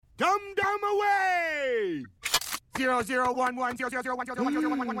Dum dum away! 0011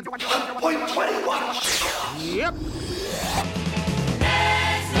 Yep.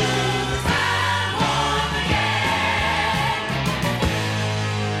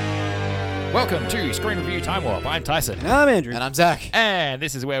 Welcome to Screen Review Time Warp. I'm Tyson. And I'm Andrew. And I'm Zach. And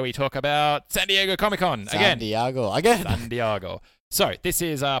this is where we talk about San Diego Comic-Con again. San Diego. So, this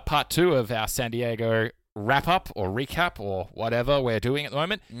is part 2 of our San Diego wrap-up or recap or whatever we're doing at the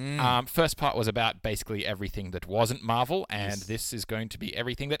moment. First part was about basically everything that wasn't Marvel, and this is going to be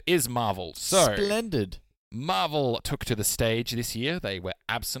everything that is Marvel. So, Splendid. Marvel took to the stage this year. They were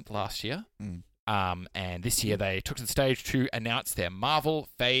absent last year. And this year they took to the stage to announce their Marvel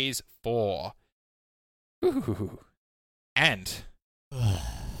Phase 4. Ooh. And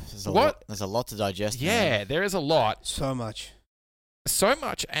There's a lot to digest. yeah, man. there is a lot. So much. So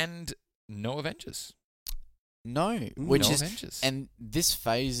much, and no Avengers. No, No Avengers. and this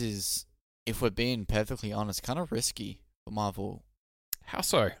phase is, if we're being perfectly honest, kind of risky for Marvel. How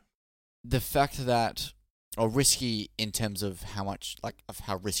so? The fact that, or risky in terms of how much, like, of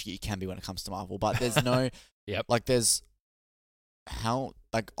how risky it can be when it comes to Marvel, but there's no, Yep. like, there's how,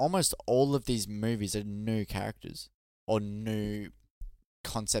 like, almost all of these movies are new characters or new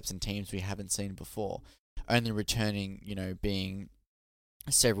concepts and teams we haven't seen before, only returning, being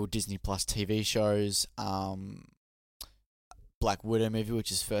several Disney Plus TV shows, Black Widow movie,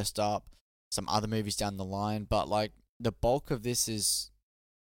 which is first up, some other movies down the line, but, like, the bulk of this is,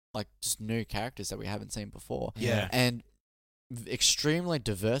 like, just new characters that we haven't seen before. Yeah. And extremely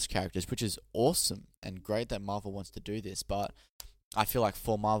diverse characters, which is awesome and great that Marvel wants to do this, but I feel like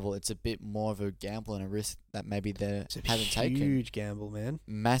for Marvel, it's a bit more of a gamble and a risk that maybe they It's a haven't taken. huge gamble, man.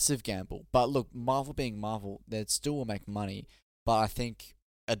 Massive gamble. But look, Marvel being Marvel, they still will make money, but I think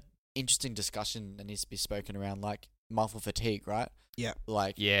an interesting discussion that needs to be spoken around, like, Marvel fatigue, right? Yeah.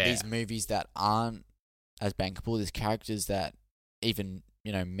 Like, Yeah. these movies that aren't as bankable, these characters that even,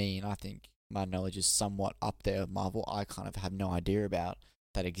 me, and I think my knowledge is somewhat up there of Marvel, I kind of have no idea about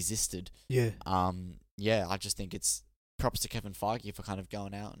that existed. Yeah. Yeah, I just think it's props to Kevin Feige for kind of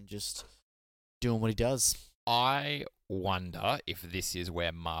going out and just doing what he does. I wonder if this is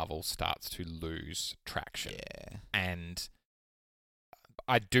where Marvel starts to lose traction. Yeah. And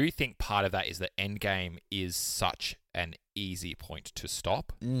I do think part of that is that Endgame is such an easy point to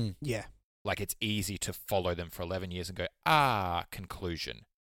stop. Yeah. Like, it's easy to follow them for 11 years and go, conclusion.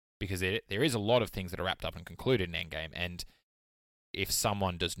 Because there is a lot of things that are wrapped up and concluded in Endgame. And if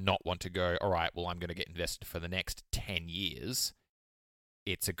someone does not want to go, all right, well, I'm going to get invested for the next 10 years,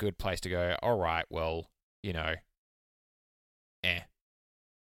 it's a good place to go, all right, well,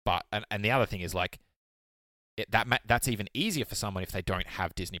 But, and the other thing is, like, that's even easier for someone if they don't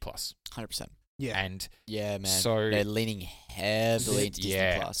have Disney Plus. 100%. Yeah. And Yeah, man. So- they're leaning heavily into Disney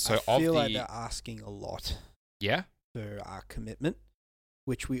yeah, Plus. so I of feel the like they're asking a lot yeah, for our commitment,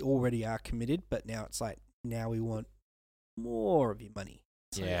 which we already are committed, but now it's like, now we want more of your money.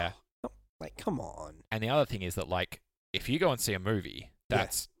 It's like, yeah. Like, come on. And the other thing is that, like, if you go and see a movie, Yeah.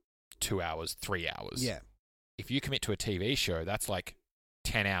 that's 2 hours, 3 hours. Yeah. If you commit to a TV show, that's like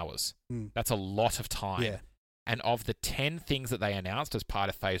 10 hours. Mm. That's a lot of time. Yeah. And of the 10 things that they announced as part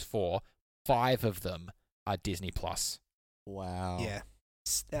of Phase 4, 5 of them are Disney Plus. Wow. Yeah.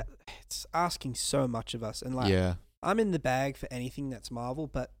 It's asking so much of us. And, like, Yeah. I'm in the bag for anything that's Marvel,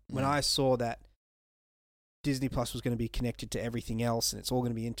 but when I saw that Disney Plus was going to be connected to everything else and it's all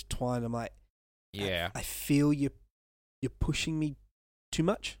going to be intertwined, I'm like, Yeah. I feel you're pushing me too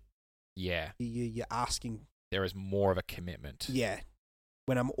much. Yeah. You're asking, There is more of a commitment. yeah,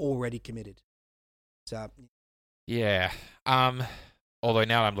 when I'm already committed. So, Yeah. Although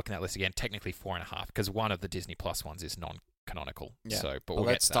now I'm looking at this again, technically 4.5, because one of the Disney Plus ones is non-canonical. Yeah. So, but Well,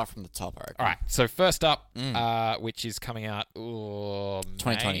 we'll let's get to start from the top, I reckon. that. All right. So first up, Mm. which is coming out May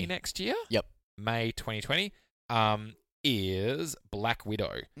 2020. next year. Yep. May 2020. Is Black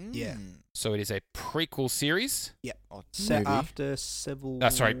Widow. Yeah. So it is a prequel series. Oh, set movie. after Civil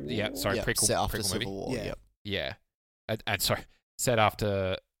Sorry, War. yeah, sorry, Yep, prequel, set after prequel Civil movie. War. Yeah. Yep. Yeah. And sorry, set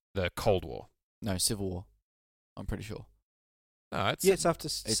after the Cold War. No, Civil War. I'm pretty sure. No, it's Yeah, it's after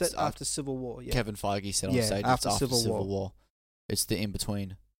It's set after Civil War. Yeah. Kevin Feige said on Yeah, stage after it's after Civil Civil War. War. It's the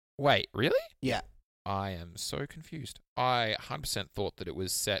in-between. Wait, really? Yeah. I am so confused. I 100% thought that it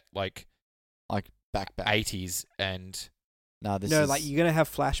was set like Back. 80s and No, this No, is... like, you're going to have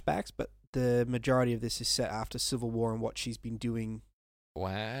flashbacks, but the majority of this is set after Civil War and what she's been doing.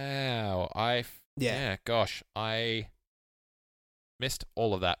 wow. Yeah. Gosh, I missed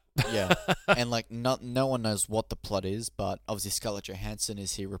all of that. Yeah. And, like, no one knows what the plot is, but obviously Scarlett Johansson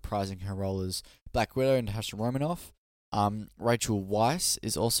is here reprising her role as Black Widow and Natasha Romanoff. Rachel Weisz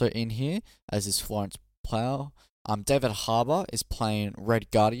is also in here, as is Florence Pugh. David Harbour is playing Red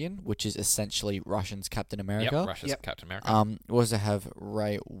Guardian, which is essentially Russian's Captain America. Yep, Russia's Captain America. We also have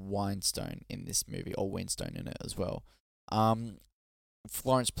Ray Winstone in this movie, or Winstone in it as well.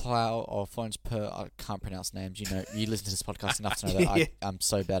 Florence Pugh, or Florence Pugh, I can't pronounce names. You know, you listen to this podcast enough to know that I'm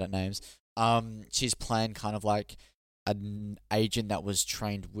so bad at names. She's playing kind of like an agent that was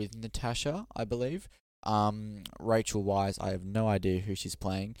trained with Natasha, I believe. Rachel Weisz, I have no idea who she's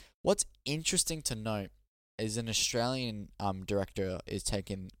playing. What's interesting to note is an Australian director is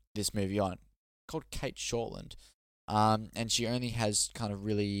taking this movie on, called Kate Shortland. And she only has kind of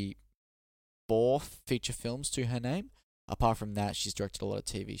really 4 feature films to her name. Apart from that, she's directed a lot of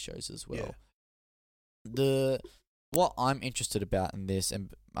TV shows as well. Yeah. What I'm interested about in this,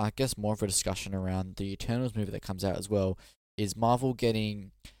 and I guess more of a discussion around the Eternals movie that comes out as well, is Marvel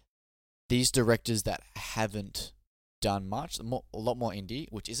getting these directors that haven't done much, a lot more indie,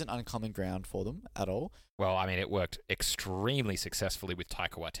 which isn't uncommon ground for them at all. Well, I mean, it worked extremely successfully with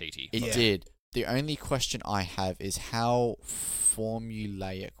Taika Waititi. It did. The only question I have is how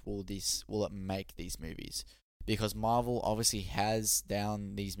formulaic will it make these movies? Because Marvel obviously has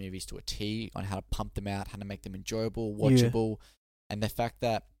down these movies to a T on how to pump them out, how to make them enjoyable, watchable, and the fact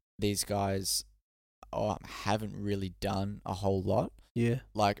that these guys haven't really done a whole lot. Yeah.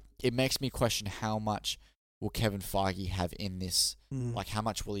 Like, it makes me question how much will Kevin Feige have in this? Like, how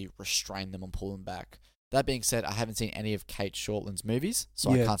much will he restrain them and pull them back? That being said, I haven't seen any of Kate Shortland's movies,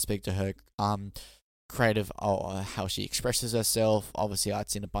 so I can't speak to her creative how she expresses herself. Obviously, I'd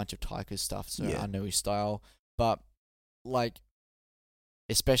seen a bunch of Taika's stuff, so I know his style. But, like,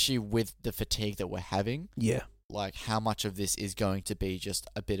 especially with the fatigue that we're having, like, how much of this is going to be just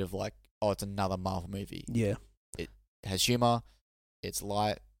a bit of like, oh, it's another Marvel movie. Yeah. It has humor, it's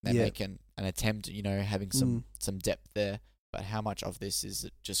light, they're making an attempt, you know, having some depth there. But how much of this is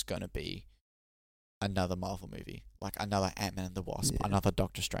just going to be another Marvel movie? Like another Ant-Man and the Wasp, another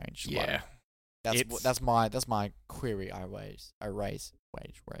Doctor Strange. Yeah. Like, that's my query I raise.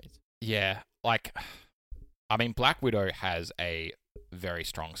 Yeah, like, I mean, Black Widow has a very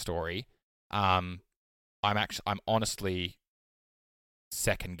strong story. I'm honestly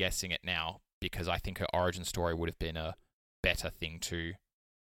second guessing it now because I think her origin story would have been a better thing to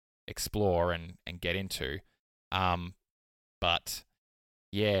explore and get into. But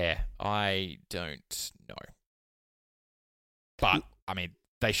yeah, I don't know. But I mean,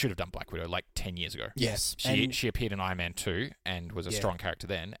 they should have done Black Widow like 10 years ago. Yes. She appeared in Iron Man 2 and was a strong character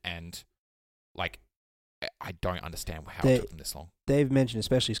then, and like, I don't understand how it took them this long. They've mentioned,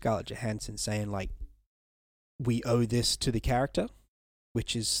 especially Scarlett Johansson, saying like, we owe this to the character,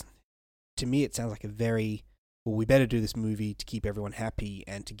 which is, to me, it sounds like a very, well, we better do this movie to keep everyone happy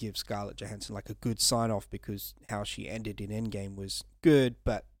and to give Scarlett Johansson like a good sign off, because how she ended in Endgame was good,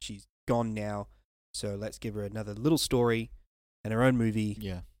 but she's gone now, so let's give her another little story and her own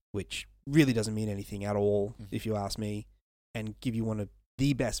movie, which really doesn't mean anything at all, if you ask me, and give you one of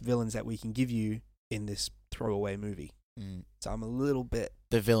the best villains that we can give you in this throwaway movie. So I'm a little bit...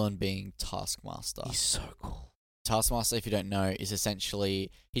 The villain being Taskmaster. He's so cool. Taskmaster, if you don't know, is essentially...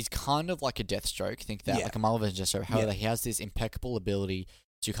 He's kind of like a Deathstroke. Think that, like a Marvel version Deathstroke. However, he has this impeccable ability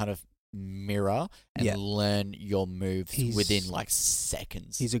to kind of mirror and learn your moves within like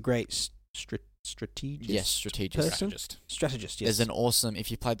seconds. He's a great strategist. Yes, strategist. Strategist, yes. There's an awesome...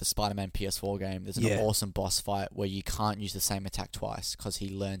 If you played the Spider-Man PS4 game, there's an awesome boss fight where you can't use the same attack twice because he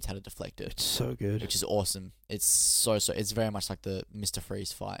learns how to deflect it. It's so good. Which is awesome. It's so... It's very much like the Mr.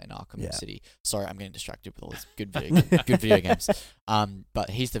 Freeze fight in Arkham City. Sorry, I'm getting distracted with all these good video games. But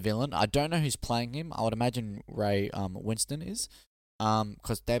he's the villain. I don't know who's playing him. I would imagine Ray Winston is.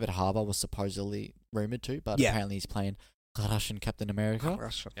 Because David Harbour was supposedly rumoured to, but apparently he's playing Russian Captain America.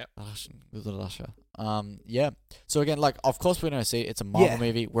 Russia. So again, like, of course we're going to see it. It's a Marvel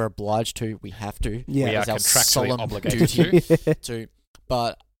movie. We're obliged to. We have to. We are contractually obligated to.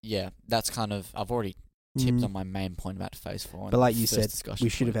 But yeah, that's kind of... I've already tipped on my main point about Phase 4. But like you said, we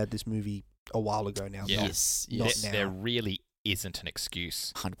should have had this movie a while ago now. Yes. Not now. There really isn't an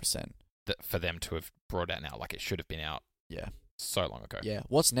excuse 100% for them to have brought it out now. Like, it should have been out so long ago. Yeah.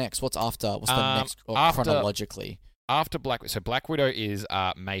 What's next? What's after? What's the next chronologically? After Black Widow is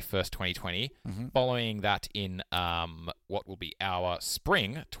May 1st, 2020. Following that in what will be our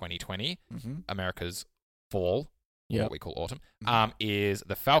spring 2020, America's fall, what we call autumn, is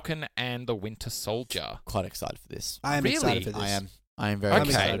The Falcon and the Winter Soldier. Quite excited for this. I am excited for this. I am very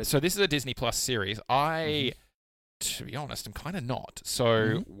excited. Okay, so this is a Disney Plus series. To be honest, I'm kind of not.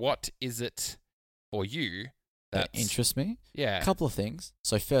 So what is it for you that interests me? Yeah. A couple of things.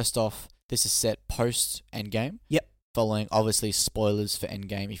 So first off, this is set post Endgame. Yep. following, obviously, spoilers for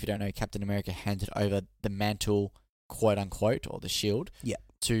Endgame. If you don't know, Captain America handed over the mantle, quote unquote, or the shield,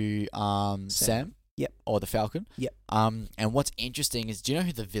 to Sam. Yep. Or the Falcon. Yep. And what's interesting is, do you know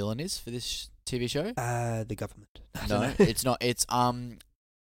who the villain is for this TV show? The government. No, it's not. It's Baron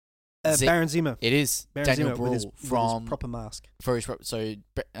Zemo. It is Baron Daniel Zemo Brühl with his proper mask.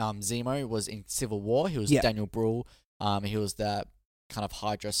 Zemo was in Civil War. He was Daniel Brühl. He was that kind of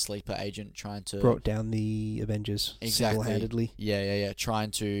Hydra sleeper agent trying to brought down the Avengers single-handedly. Yeah.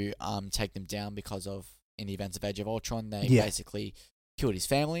 Trying to take them down because of, in the events of Age of Ultron, they basically killed his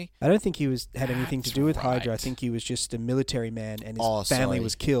family. I don't think he had anything to do with Hydra. I think he was just a military man, and his family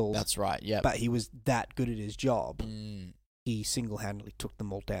was killed. That's right. Yeah. But he was that good at his job. He single-handedly took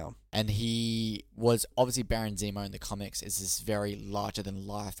them all down. And he was obviously Baron Zemo in the comics is this very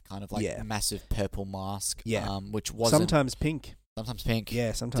larger-than-life kind of like massive purple mask. Yeah. Which wasn't sometimes pink. Sometimes pink.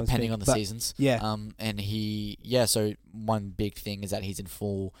 Yeah, sometimes depending pink, on the seasons. Yeah. And so one big thing is that he's in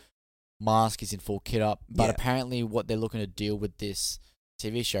full mask, he's in full kit up. But apparently what they're looking to deal with this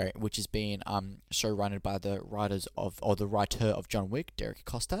TV show, which is being showrunner by the writer of John Wick, Derek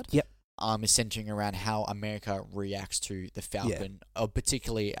Kostad. Yep. Is centering around how America reacts to the Falcon, or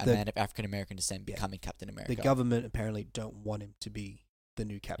particularly a man of African American descent becoming Captain America. The government apparently don't want him to be the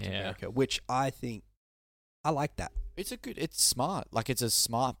new Captain America, which I think I like that. It's smart. Like, it's a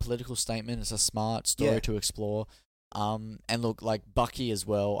smart political statement. It's a smart story to explore. And look, like Bucky as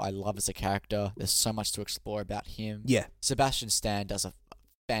well, I love as a character. There's so much to explore about him. Yeah. Sebastian Stan does a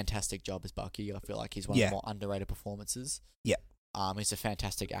fantastic job as Bucky. I feel like he's one of the more underrated performances. Yeah. He's a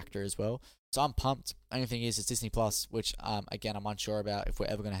fantastic actor as well. So I'm pumped. Only thing is, it's Disney Plus, which, again, I'm unsure about if we're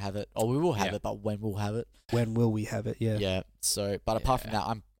ever going to have it. Or we will have it, but when we'll have it. When will we have it? Yeah. Yeah. So, but apart from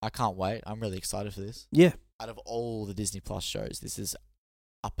that, I can't wait. I'm really excited for this. Yeah. Out of all the Disney Plus shows, this is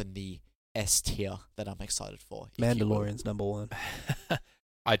up in the S tier that I'm excited for. Mandalorian's number one.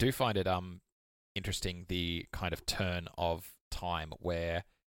 I do find it interesting, the kind of turn of time where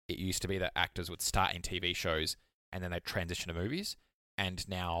it used to be that actors would start in TV shows and then they'd transition to movies. And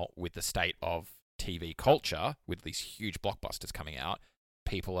now with the state of TV culture, with these huge blockbusters coming out,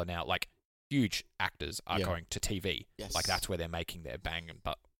 people are now, like, huge actors are going to TV. Yes. Like, that's where they're making their bang and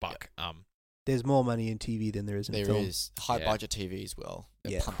buck. There's more money in TV than there is in film. There is high-budget TV as well.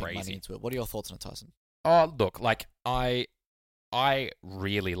 They're pumping money into it. What are your thoughts on it, Tyson? Oh, look, like, I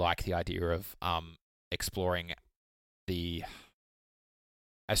really like the idea of exploring the,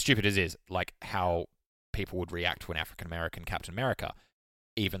 as stupid as it is, like, how people would react to an African-American Captain America,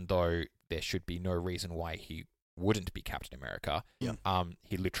 even though there should be no reason why he wouldn't be Captain America. Yeah.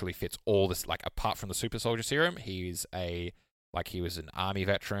 He literally fits all this, like, apart from the super soldier serum, he was an army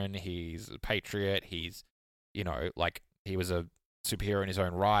veteran, he's a patriot, he's, he was a superhero in his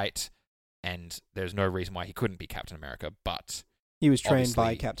own right, and there's no reason why he couldn't be Captain America, but he was trained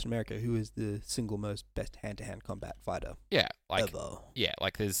by Captain America, who is the single most best hand-to-hand combat fighter ever. Yeah,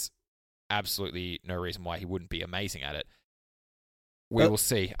 like, there's absolutely no reason why he wouldn't be amazing at it. We will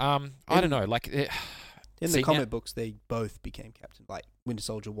see. I don't know, like... In the comic books, they both became captain. Like, Winter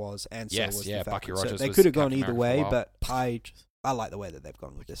Soldier was, and so was the Falcon. Bucky Rogers so they was could have gone Captain either America way, but I like the way that they've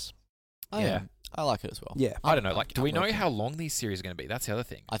gone with this. I like it as well. Yeah. I don't know, like, do we know how long these series are going to be? That's the other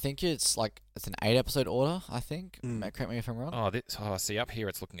thing. I think it's an 8-episode order, I think. Correct me if I'm wrong. See, up here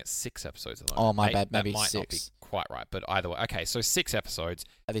it's looking at 6 episodes at the moment. Oh, my bad. That Maybe might 6. not be quite right, but either way. Okay, so 6 episodes.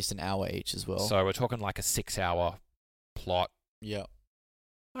 At least an hour each as well. So we're talking like a 6-hour plot. Yeah.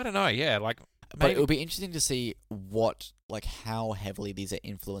 I don't know, yeah, like... But it will be interesting to see how heavily these are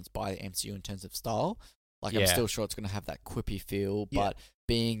influenced by the MCU in terms of style. Like, I'm still sure it's going to have that quippy feel, but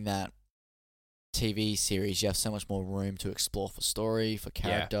being that TV series, you have so much more room to explore for story, for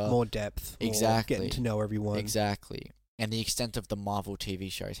character. More depth. Exactly. Getting to know everyone. Exactly. And the extent of the Marvel TV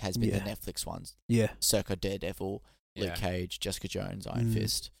shows has been the Netflix ones. Yeah. Circa Daredevil, Luke Cage, Jessica Jones, Iron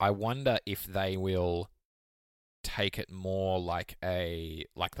Fist. I wonder if they will take it more like the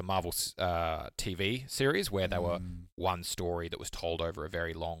Marvel TV series, where they were one story that was told over a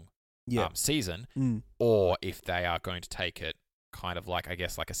very long season, or if they are going to take it kind of like, I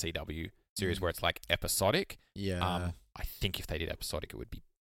guess, like a CW series where it's like episodic. Yeah. I think if they did episodic, it would be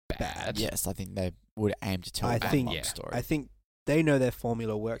bad. Yes, I think they would aim to tell a long story. I think they know their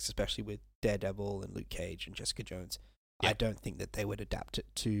formula works, especially with Daredevil and Luke Cage and Jessica Jones. Yeah. I don't think that they would adapt it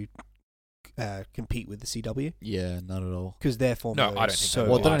to compete with the CW. Yeah, not at all. Because their formula I don't think so...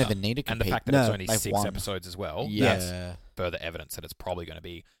 Well, they don't even need to compete. And the fact that it's only 6 episodes as well, that's further evidence that it's probably going to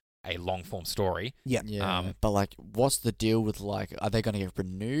be a long-form story. Yeah. But, like, what's the deal with, like, are they going to get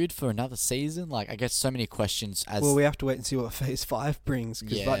renewed for another season? Like, I guess so many questions as... Well, we have to wait and see what Phase 5 brings,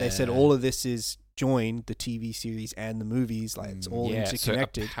 because like they said, all of this is joined the TV series and the movies. Like it's all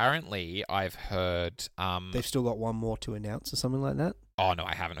interconnected. So apparently, I've heard they've still got one more to announce or something like that. Oh no,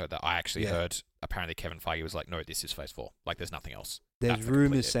 I haven't heard that. I actually heard apparently Kevin Feige was like, "No, this is Phase 4. Like, there's nothing else." There's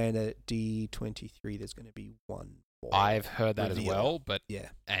rumors saying that at D23 there's going to be one more. I've heard that as well, but yeah.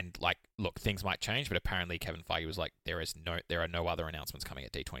 And like, look, things might change, but apparently Kevin Feige was like, there are no other announcements coming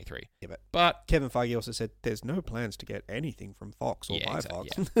at D23. Yeah, but Kevin Feige also said there's no plans to get anything from Fox or by Fox.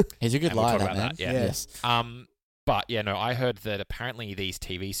 Yeah. He's a good liar, we'll man. Yes. But yeah, no, I heard that apparently these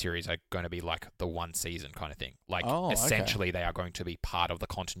TV series are going to be like the one season kind of thing. Like, essentially, they are going to be part of the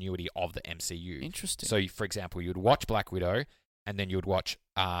continuity of the MCU. Interesting. So, for example, you'd watch Black Widow, and then you would watch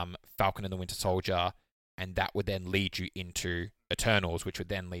Falcon and the Winter Soldier, and that would then lead you into Eternals, which would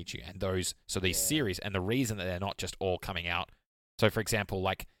then lead you. And these series, and the reason that they're not just all coming out. So, for example,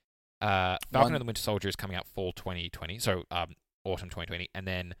 like Falcon and the Winter Soldier is coming out fall 2020, so autumn 2020, and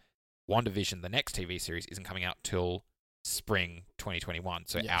then WandaVision, the next TV series, isn't coming out till spring 2021,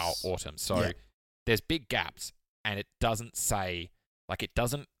 so our autumn. So there's big gaps, and it doesn't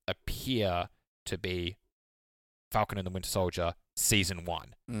appear to be Falcon and the Winter Soldier season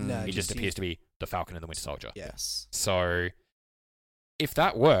 1. No, it just appears to be the Falcon and the Winter Soldier. Yes. So if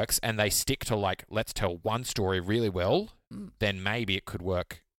that works and they stick to like, let's tell one story really well, then maybe it could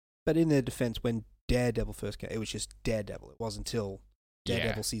work. But in their defense, when Daredevil first came, it was just Daredevil. It wasn't until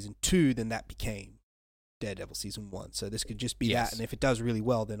Daredevil season 2, then that became Daredevil season 1. So this could just be that, and if it does really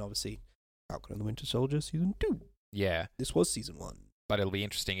well, then obviously Falcon and the Winter Soldier season 2. Yeah. This was season 1. But it'll be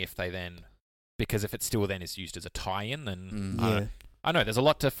interesting if they then, because if it still then is used as a tie-in, then I know there's a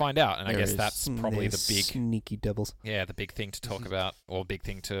lot to find out, and I guess that's probably the big sneaky devils. Yeah, the big thing to talk about, or big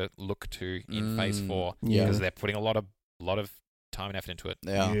thing to look to in Phase 4, Yeah. because they're putting a lot of time and effort into it.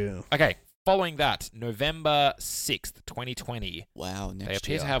 Yeah. Okay. Following that, November 6th, 2020. Wow, They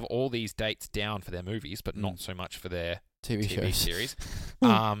appear to have all these dates down for their movies, but not so much for their TV series.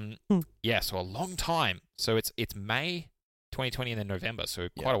 So a long time. So it's May 2020 and then November, so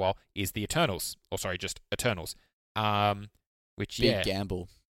quite a while, is the Eternals. Or sorry, just Eternals. Which, big gamble.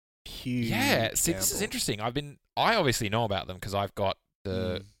 Huge see, this is interesting. I obviously know about them because I've got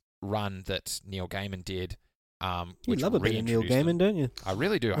the run that Neil Gaiman did. You love a bit of Neil Gaiman, don't you? I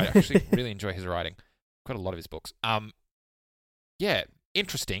really do. I actually really enjoy his writing. Got a lot of his books.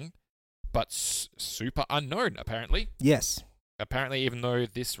 Interesting, but super unknown, apparently. Yes. Apparently, even though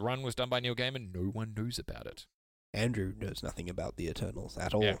this run was done by Neil Gaiman, no one knows about it. Andrew knows nothing about the Eternals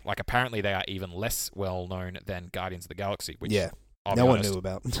at all. Yeah, like apparently they are even less well known than Guardians of the Galaxy, which no one knew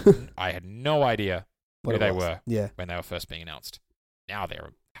about. I had no idea who they were when they were first being announced. Now they're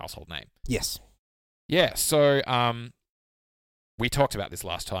a household name. Yes. Yeah, so we talked about this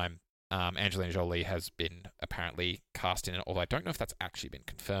last time. Angelina Jolie has been apparently cast in it, although I don't know if that's actually been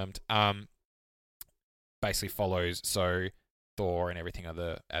confirmed. Basically follows Thor and everything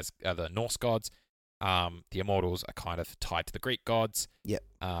as other Norse gods. The Immortals are kind of tied to the Greek gods. Yep.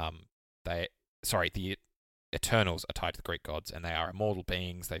 The Eternals are tied to the Greek gods, and they are immortal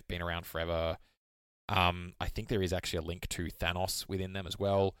beings. They've been around forever. I think there is actually a link to Thanos within them as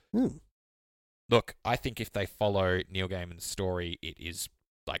well. Look, I think if they follow Neil Gaiman's story, it is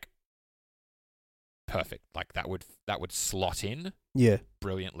like perfect. Like that would slot in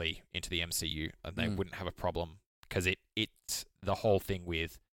brilliantly into the MCU, and they wouldn't have a problem because it's the whole thing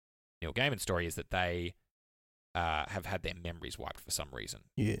with Neil Gaiman's story is that they have had their memories wiped for some reason,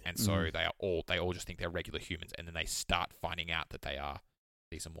 and so they all just think they're regular humans, and then they start finding out that they are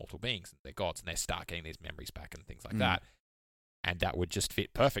these immortal beings and they're gods, and they start getting these memories back and things like that. And that would just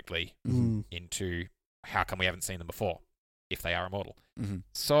fit perfectly into how come we haven't seen them before if they are immortal.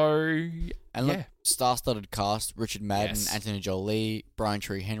 So, look, star-studded cast: Richard Madden, Anthony Jolie, Brian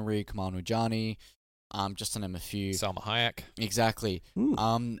Tyree Henry, Kamal Nanjiani, just to name a few. Salma Hayek. Exactly.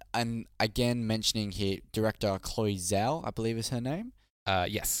 And again, mentioning here, director Chloe Zhao, I believe is her name.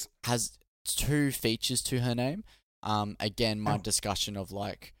 Yes. Has 2 features to her name. Again, my discussion of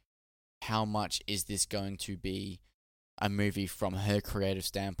like, how much is this going to be a movie from her creative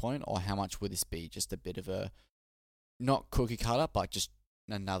standpoint, or how much would this be just a bit of a, not cookie cutter, but just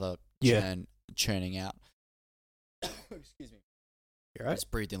another churning out. Excuse me. You're right. I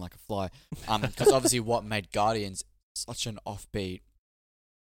just breathed in like a fly. Because obviously what made Guardians such an offbeat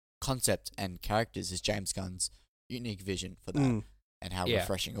concept and characters is James Gunn's unique vision for that, and how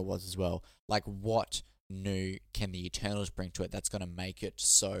refreshing it was as well. Like, what new can the Eternals bring to it that's going to make it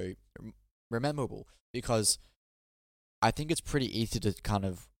so memorable? Because I think it's pretty easy to kind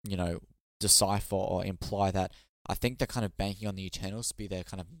of, decipher or imply that I think they're kind of banking on the Eternals to be their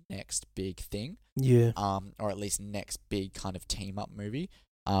kind of next big thing. Yeah. Or at least next big kind of team-up movie.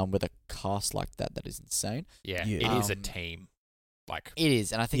 with a cast like that is insane. Yeah, Yeah. it is a team. Like, It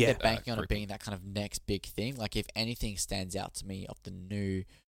is, and I think Yeah. they're banking on it grouping. being that kind of next big thing. Like, if anything stands out to me of the new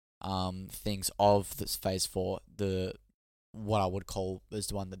things of this Phase 4, what I would call is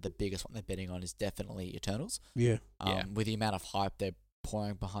the one that the biggest one they're betting on is definitely Eternals. Yeah. Yeah. With the amount of hype they're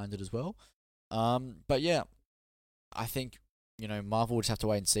pouring behind it as well. But yeah, I think, Marvel would just have to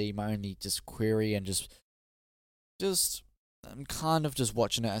wait and see. My only just query and just I'm kind of just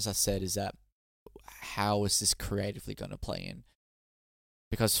watching it, as I said, is that how is this creatively going to play in?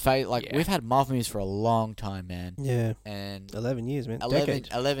 Because we've had Marvel movies for a long time, man. Yeah. And 11 years, man.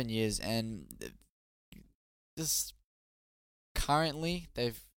 11 years, and just currently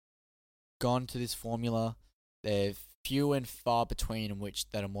they've gone to this formula. They're few and far between in which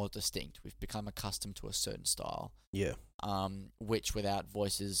that are more distinct. We've become accustomed to a certain style. Yeah. Which without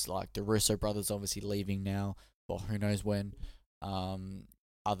voices like the Russo brothers obviously leaving now, or who knows when.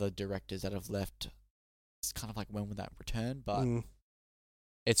 Other directors that have left. It's kind of like, when would that return? But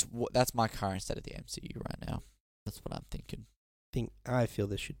that's my current state of the MCU right now. That's what I'm thinking. I feel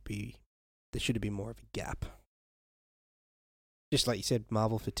there should be more of a gap. Just like you said,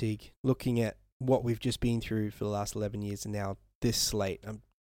 Marvel fatigue. Looking at what we've just been through for the last 11 years, and now this slate, I'm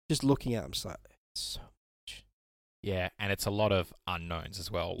just looking at. I'm just like, so much. yeah, and it's a lot of unknowns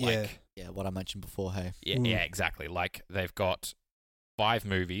as well. Yeah. Like, Yeah, what I mentioned before. Hey. yeah, exactly. Like, they've got 5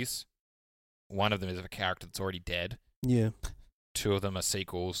 movies. One of them is of a character that's already dead. Yeah. 2 of them are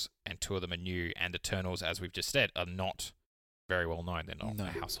sequels, and 2 of them are new. And Eternals, as we've just said, are not very well known. They're not No. a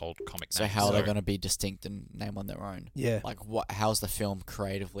household comic So name. how are they going to be distinct and name on their own? Yeah. Like, how's the film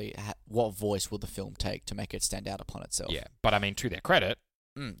creatively? What voice will the film take to make it stand out upon itself? Yeah, but I mean, to their credit,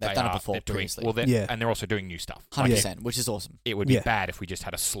 They've done it before they're doing, previously. well, Yeah. and they're also doing new stuff. 100%, which is awesome. It would be Yeah. bad if we just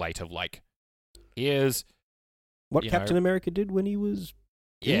had a slate of, like, here's What you Captain know- America did when he was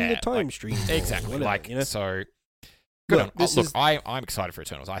in the time like, stream. or exactly. whatever, Like, you know? so good Look, on. this Look, is- I'm excited for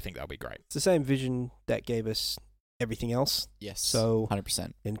Eternals. I think that'll be great. It's the same vision that gave us everything else. Yes. So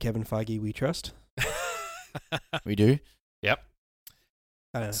 100%. in Kevin Feige, we trust. We do. Yep.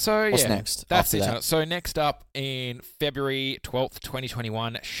 I don't know. So What's yeah, next? that's after it. that? So next up in February 12th,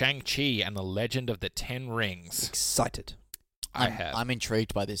 2021, Shang-Chi and the Legend of the Ten Rings. Excited. I'm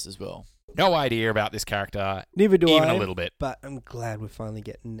intrigued by this as well. No idea about this character, Neither do even I. a little bit. But I'm glad we're finally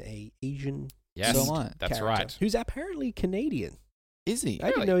getting a Asian Yes, So am I. that's character right. who's apparently Canadian. Is he? I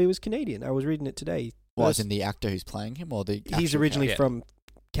didn't Really? know he was Canadian. I was reading it today. Well, First- as in the actor who's playing him, or the he's actual originally character? from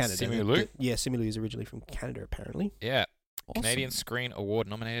Canada. Simu Liu? Yeah, Simu Liu is originally from Canada, apparently. Yeah, Awesome. Canadian Screen Award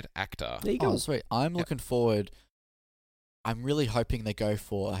nominated actor. There you go. Oh, sweet. I'm Yep. looking forward. I'm really hoping they go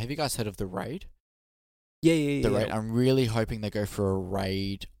for. Have you guys heard of The Raid? Yeah. The Raid. I'm really hoping they go for a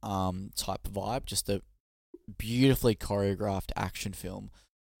Raid type vibe, just a beautifully choreographed action film.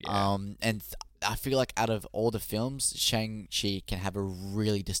 Yeah. And I feel like out of all the films, Shang-Chi can have a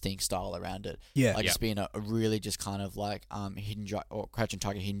really distinct style around it. Yeah. Like just being a really just kind of like or Crouching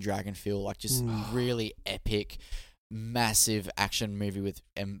Tiger, Hidden Dragon feel, like just really epic, massive action movie with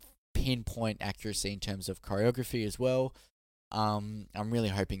pinpoint accuracy in terms of choreography as well. I'm really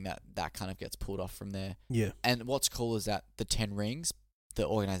hoping that kind of gets pulled off from there. Yeah. And what's cool is that the Ten Rings, the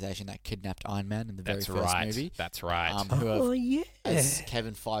organization that kidnapped Iron Man in the very That's first right. movie, That's right. who have, Oh, yeah. as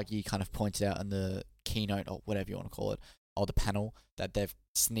Kevin Feige kind of pointed out in the keynote or whatever you want to call it, or the panel, that they've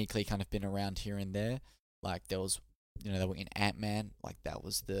sneakily kind of been around here and there. Like there was, they were in Ant-Man, like that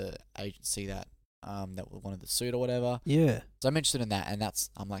was the agency that wanted the suit or whatever. Yeah. So I'm interested in that, and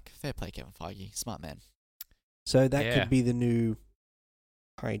I'm like, fair play, Kevin Feige, smart man. So that Yeah. could be the new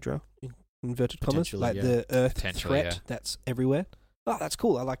Hydra, in inverted commas, Potentially, like yeah. the Earth Potentially, threat yeah. that's everywhere. Oh, that's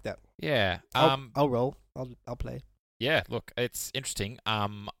cool. I like that. yeah. I'll roll. I'll play. Yeah, look, it's interesting.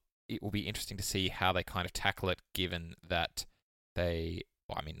 It will be interesting to see how they kind of tackle it, given that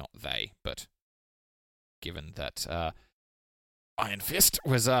not they, but given that Iron Fist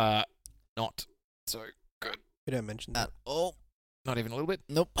was not so good. We don't mention that. Oh, Not even a little bit.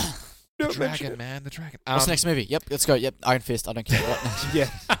 nope. The Don't mention dragon, it. man, the dragon. What's the next movie? Yep, let's go. Yep, Iron Fist. I don't care what. Yeah.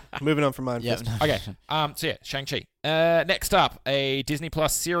 Moving on from Iron Yep. Fist. Okay. So yeah, Shang-Chi. Next up, a Disney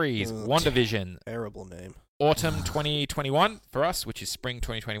Plus series, Ugh. WandaVision, Terrible name. autumn 2021 for us, which is spring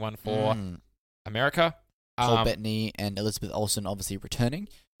 2021 for America. Paul Bettany and Elizabeth Olsen obviously returning.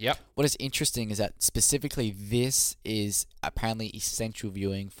 Yep. What is interesting is that specifically this is apparently essential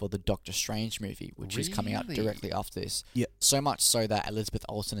viewing for the Doctor Strange movie, which is coming out Really? directly after this. Yep. So much so that Elizabeth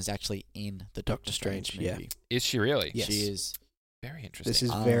Olsen is actually in the Doctor Strange yeah. movie. Is she really? Yes. She is. Very interesting. This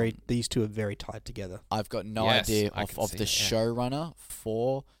is these two are very tied together. I've got no Yes, idea I of can see the it, yeah. showrunner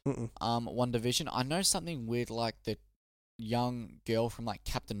for Mm-mm. WandaVision. I know something weird like the young girl from like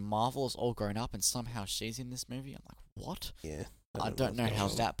Captain Marvel is all grown up and somehow she's in this movie. I'm like, what? Yeah. I don't know how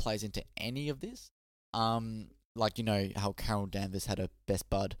that plays into any of this. Like, you know how Carol Danvers had a best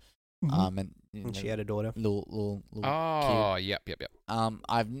bud. And she had a daughter. Little Oh, kid. yep.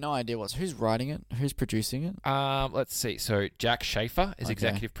 I have no idea who's writing it, who's producing it. Let's see. So Jack Schaefer is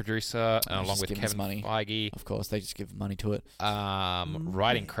executive producer, Oh, along with just give us Kevin money. Feige. Of course, they just give money to it.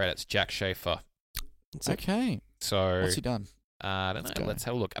 Writing credits, Jack Schaefer. Okay. So What's he done? I don't Let's know. go. Let's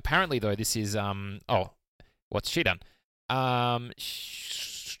have a look. Apparently, though, this is what's she done?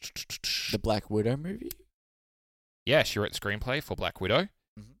 The Black Widow movie? Yeah, she wrote the screenplay for Black Widow,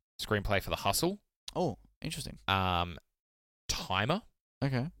 Mhm. screenplay for The Hustle, Oh, interesting. Timer.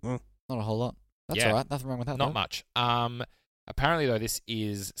 Okay. Mm. Not a whole lot. That's Yeah. all right. Nothing wrong with that. Not though. much. Apparently, though, this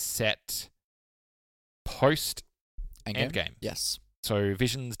is set post Endgame. Yes. So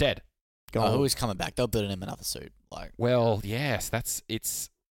Vision's dead. Who is coming back? They'll build him another suit. Like, Well, yes, it's.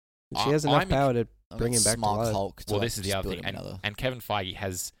 She has enough I'm power to bring him back to Smart life. Hulk. To, Well, like, this is the just other build thing, him another. and Kevin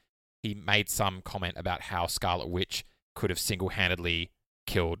Feige he made some comment about how Scarlet Witch could have single-handedly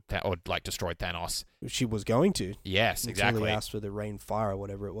killed or like destroyed Thanos. She was going to. Yes, Until exactly. he asked for the rain fire or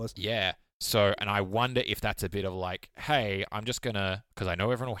whatever it was. Yeah. So, and I wonder if that's a bit of like, hey, I'm just gonna, because I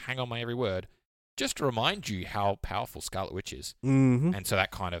know everyone will hang on my every word, just to remind you how powerful Scarlet Witch is, Mm-hmm. and so that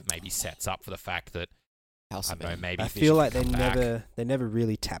kind of maybe sets up for the fact that House I of don't know, M. maybe I Vision feel like can come back. they never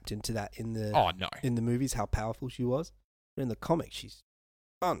really tapped into that in the Oh no, in the movies, how powerful she was. But in the comics, she's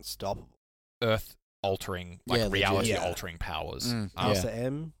unstoppable. Earth-altering, like Yeah, legit. reality-altering powers. House of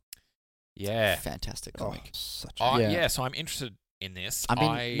M. Yeah. Fantastic Oh, comic. such Yeah. So I'm interested in this. I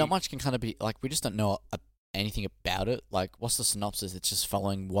mean, not much can kind of be like, we just don't know anything about it. Like, what's the synopsis? It's just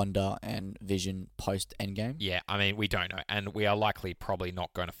following Wanda and Vision post Endgame. Yeah, I mean, we don't know, and we are likely probably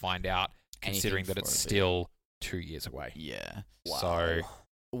not going to find out, considering that Anything it's for it, still 2 years away. Yeah. So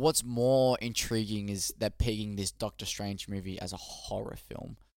What's more intriguing is they're pegging this Doctor Strange movie as a horror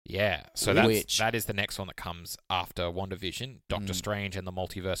film. yeah, so that is the next one that comes after WandaVision, Doctor Strange and the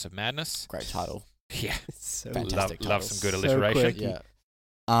Multiverse of Madness. Great title. Yeah, It's so Fantastic love title. some good So alliteration. quick.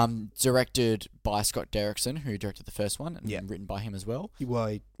 Yeah. Directed by Scott Derrickson, who directed the first one, and Yeah. written by him as well.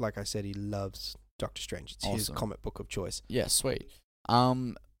 Like I said, he loves Doctor Strange. It's his Awesome. comic book of choice. Yeah, sweet.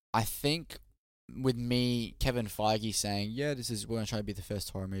 I think with me, Kevin Feige saying, yeah, we're going to try to be the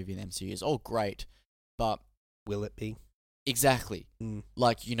first horror movie in the MCU is all great, but Will it be? exactly. Mm.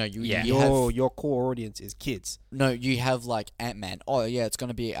 Like, you Yeah. you have, Your core audience is kids. no, you have like Ant-Man. Oh, yeah, it's going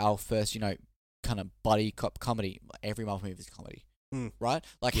to be our first, kind of buddy cop comedy. Every Marvel movie is comedy, Mm. right?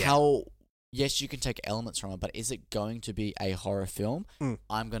 Like yes, you can take elements from it, but is it going to be a horror film? Mm.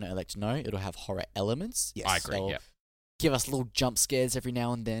 I'm going to elect no. It'll have horror elements. Yes. I agree. So Yeah, give us little jump scares every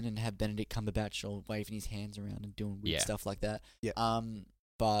now and then, and have Benedict Cumberbatch all waving his hands around and doing weird Yeah. stuff like that. Yeah.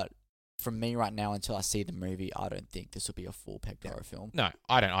 But from me right now, until I see the movie, I don't think this will be a full-pegged horror film. no,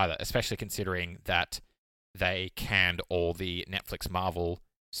 I don't either. Especially considering that they canned all the Netflix Marvel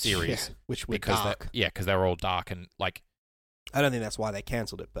series Yeah, which were because dark. they were all dark and like. I don't think that's why they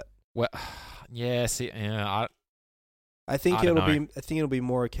cancelled it, but Well, yeah. See, yeah. I think I don't it'll know. be. I think it'll be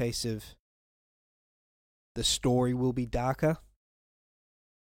more a case of the story will be darker.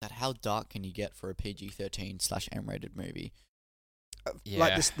 That how dark can you get for a PG-13/M-rated movie? Like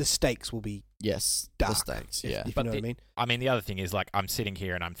Yeah. the stakes will be Yes, dark. the stakes. if Yeah, you But know what I mean. I mean, the other thing is like I'm sitting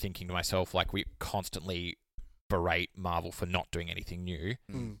here and I'm thinking to myself like we constantly berate Marvel for not doing anything new,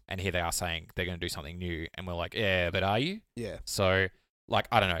 Mm. and here they are saying they're going to do something new, and we're like, yeah, but are you? Yeah. So like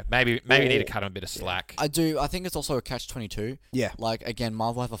I don't know, maybe you need to Or- cut them a bit of slack. I do. I think it's also a catch-22. Yeah. Like, again,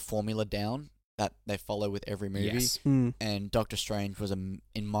 Marvel have a formula down that they follow with every movie. Yes. Mm. And Doctor Strange was, in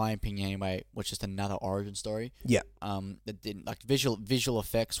my opinion anyway, was just another origin story. Yeah. That didn't, like, visual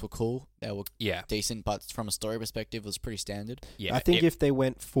effects were cool. They were Yeah. decent, but from a story perspective, it was pretty standard. Yeah. I think if they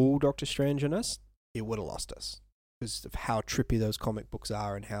went full Doctor Strange on us, it would have lost us because of how trippy those comic books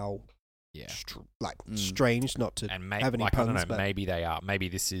are and how yeah. strange. Not to And have any like I don't puns, know, but maybe they are. Maybe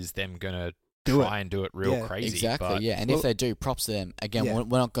this is them gonna do try and do it real Yeah. crazy. Exactly, but yeah. And Well- if they do, props to them. Again, Yeah.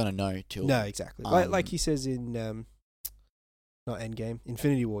 we're not going to know till... No, exactly. Like he says in not Endgame,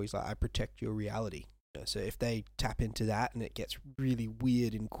 Infinity War. He's like, I protect your reality. So if they tap into that and it gets really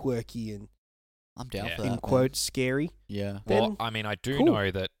weird and quirky and I'm down Yeah. for that. in man. quotes scary, Yeah. Well, then I mean, I do cool.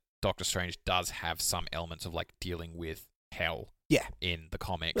 know that Doctor Strange does have some elements of like dealing with hell. Yeah. In the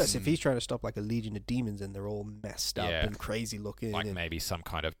comics, yes, if he's trying to stop like a legion of demons and they're all messed up Yeah. and crazy looking, like and, maybe some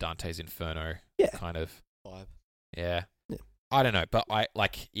kind of Dante's Inferno. Yeah. Kind of. Vibe. Yeah. Yeah. I don't know, but I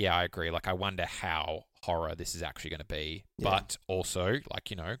agree. Like, I wonder how horror this is actually going to be. Yeah. But also, like,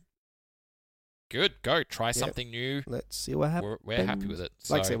 good. Go try something new. Let's see what happens. We're happy with it.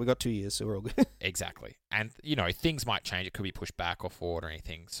 Like I So- said, we got 2 years, so we're all good. Exactly. And, things might change. It could be pushed back or forward or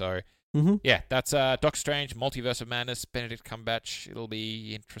anything. So, Mm-hmm. yeah, that's Doctor Strange, Multiverse of Madness, Benedict Cumberbatch. It'll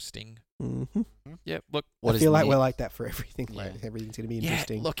be interesting. Mm-hmm. Yeah, look. I feel like we're like that for everything. Like Yeah. everything's going to be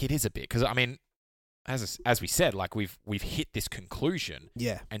interesting. Yeah, look, it is a bit. Because, I mean, as we said, like, we've hit this conclusion.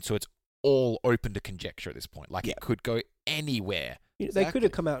 Yeah. And so it's all open to conjecture at this point. Like, Yeah. it could go anywhere. They could Exactly.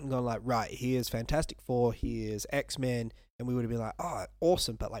 have come out and gone like, right, here's Fantastic Four, here's X-Men, and we would have been like, oh,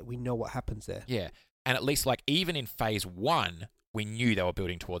 awesome, but like we know what happens there. Yeah. And at least, like, even in phase 1, we knew they were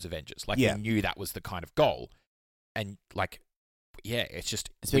building towards Avengers. Like, Yeah. we knew that was the kind of goal. And, like, yeah, it's just...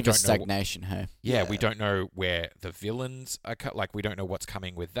 It's we been a don't know stagnation, hey? Yeah, Yeah. we don't know where the villains are. Like, we don't know what's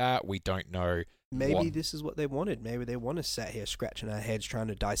coming with that. We don't know. Maybe What? this is what they wanted. Maybe they want to sit here scratching our heads trying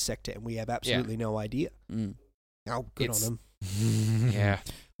to dissect it, and we have absolutely no idea. Mm. Oh, good It's- on them. Yeah.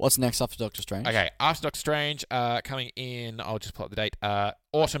 What's next after Doctor Strange? Okay, after Doctor Strange, coming in, I'll just pull up the date.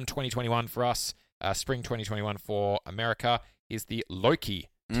 Autumn 2021 for us, spring 2021 for America is the Loki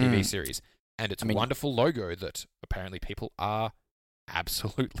TV series. And it's a wonderful logo that apparently people are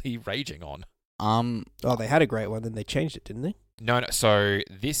absolutely raging on. Oh, they had a great one, then they changed it, didn't they? No. So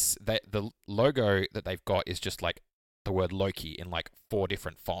the logo that they've got is just like the word Loki in like 4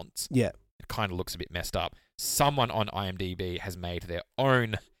 different fonts. Yeah. It kind of looks a bit messed up. Someone on IMDb has made their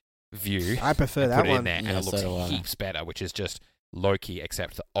own view. I prefer and that put it in one. there, and Yeah, it looks so do I. heaps better, which is just Loki,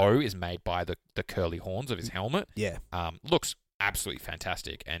 except the O is made by the curly horns of his helmet. Yeah. Looks absolutely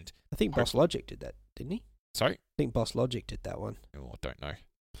fantastic. And I think Boss Logic did that, didn't he? sorry, I think Boss Logic did that one. oh, I don't know.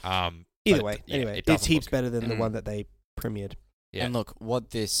 Either But, way, yeah, anyway, it it's doesn't heaps look- better than the Mm. one that they premiered. Yeah. And look, what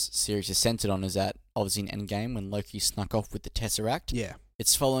this series is centered on is that, obviously in Endgame, when Loki snuck off with the Tesseract, Yeah.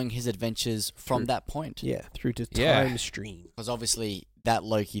 it's following his adventures from True. that point. Yeah, through to Yeah. time stream. Because obviously, that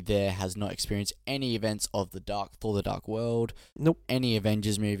Loki there has not experienced any events of the Thor the Dark World, Nope. any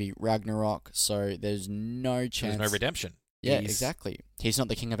Avengers movie, Ragnarok, so there's no chance. There's no redemption. Yeah, He's- exactly. He's not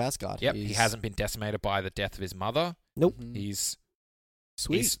the king of Asgard. Yep, he hasn't been decimated by the death of his mother. Nope. Mhm. He's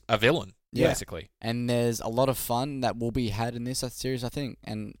Sweet. a villain, Yeah. basically. And there's a lot of fun that will be had in this series, I think.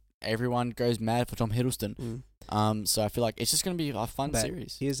 And everyone goes mad for Tom Hiddleston. Mm. So I feel like it's just going to be a fun But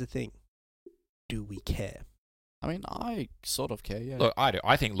series. Here's the thing. Do we care? I mean, I sort of care, yeah. Look, I do.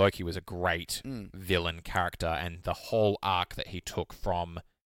 I think Loki was a great Mm. villain character, and the whole arc that he took from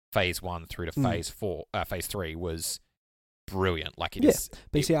phase 1 through to phase 3 was brilliant. Like it Yeah. is.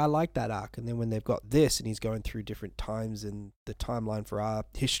 But you see, I like that arc. And then when they've got this and he's going through different times in the timeline for our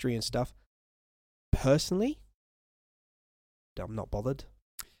history and stuff, personally, I'm not bothered.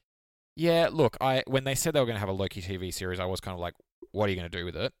 Yeah, look, when they said they were going to have a Loki TV series, I was kind of like, what are you going to do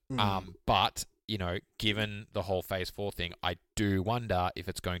with it? Mm. But, given the whole phase 4 thing, I do wonder if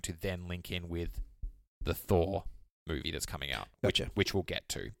it's going to then link in with the Thor movie that's coming out, Gotcha. which we'll get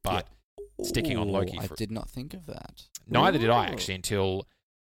to. But sticking on Loki I for- did not think of that. neither did I Ooh. actually until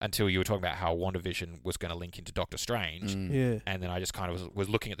you were talking about how WandaVision was going to link into Doctor Strange. Mm. Yeah. And then I just kind of was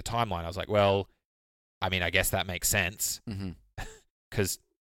looking at the timeline. I was like, well, I mean, I guess that makes sense Mm-hmm. because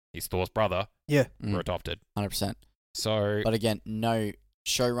he's Thor's brother. Yeah. We're adopted. 100%. So, But again, no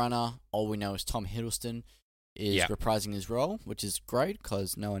showrunner. All we know is Tom Hiddleston is Yeah. reprising his role, which is great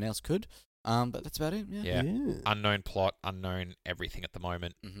because no one else could. But that's about it. Yeah. yeah, unknown plot, unknown everything at the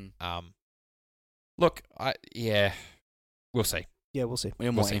moment. Mm-hmm. Look, we'll see. Yeah, we'll see. We need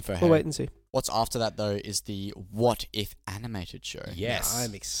We'll more see. info. We'll Harry. wait and see. What's after that though is the What If animated show. Yes. Yeah,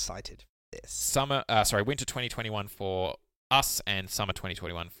 I'm excited for this. Winter 2021 for us and summer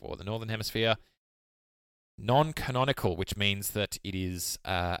 2021 for the Northern Hemisphere. Non-canonical, which means that it is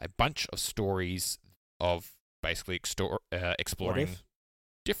a bunch of stories of basically exploring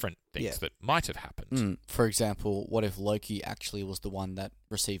different things Yeah. that might have happened. For example, what if Loki actually was the one that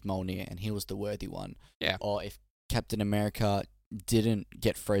received Mjolnir and he was the worthy one? Yeah. Or if Captain America didn't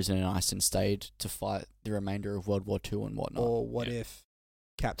get frozen in ice and stayed to fight the remainder of World War II and whatnot. Or what if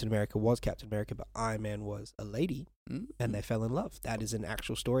Captain America was Captain America, but Iron Man was a lady and they fell in love? That is an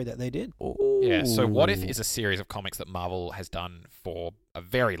actual story that they did. Yeah, so What If Ooh. is a series of comics that Marvel has done for a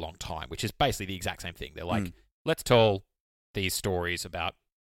very long time, which is basically the exact same thing. They're like, let's tell these stories about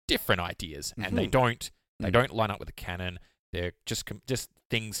different ideas, and they don't line up with the canon. They're just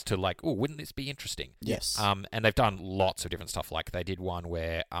things to like, oh, wouldn't this be interesting? Yes. And they've done lots of different stuff. Like they did one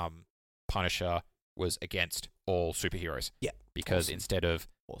where Punisher was against all superheroes. Yeah. Because Awesome.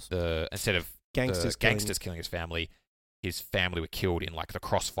 instead of Gangsters killing his family were killed in like the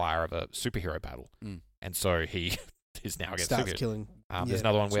crossfire of a superhero battle. Mm. And so he is now against starts superheroes. killing There's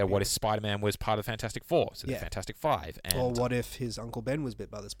another one where what if Spider-Man was part of the Fantastic Four, so the Fantastic Five, and or what if his Uncle Ben was bit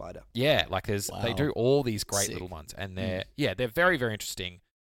by the spider? Yeah, like they do all these great little ones, and they're very, very interesting.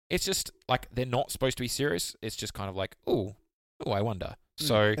 It's just like they're not supposed to be serious. It's just kind of like, oh, I wonder.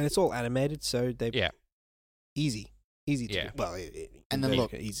 So and it's all animated, so they easy to do. Well, and then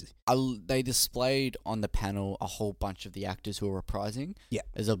look, easy. They displayed on the panel a whole bunch of the actors who are reprising. Yeah,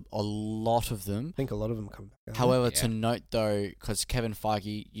 there's a lot of them. I think a lot of them come back. However, to note though, because Kevin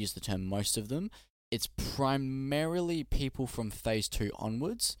Feige used the term most of them, it's primarily people from Phase 2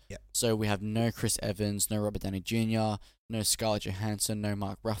 onwards. Yeah. So we have no Chris Evans, no Robert Downey Jr., no Scarlett Johansson, no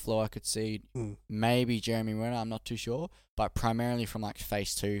Mark Ruffalo I could see. Maybe Jeremy Renner, I'm not too sure. But primarily from like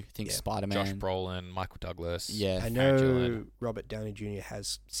Phase 2, think Spider-Man. Josh Brolin, Michael Douglas. Yeah. I know Robert Downey Jr.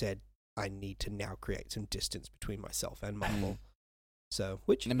 has said, I need to now create some distance between myself and Marvel. So,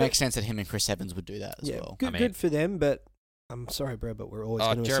 which... And it makes sense that him and Chris Evans would do that as well. Good for them, but... I'm sorry, bro, but we're always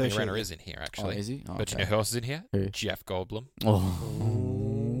going to Jeremy Renner is in here, actually. Oh, is he? Oh, but you know who else is in here? Who? Jeff Goldblum.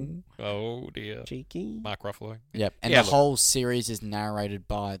 Oh, dear. Cheeky. Mark Ruffalo. Yep. And the whole series is narrated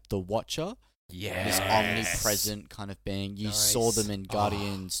by The Watcher. Yeah. This omnipresent kind of being. You saw them in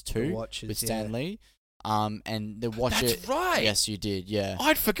Guardians 2 with Stan Lee. And The Watcher... That's right. Yes, you did, yeah.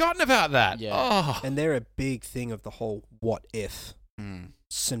 I'd forgotten about that. Yeah. Oh. And they're a big thing of the whole what if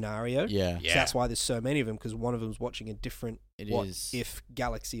scenario. Yeah. So that's why there's so many of them, because one of them's watching a different if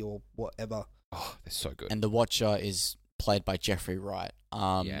galaxy or whatever. Oh, they're so good. And The Watcher is played by Jeffrey Wright.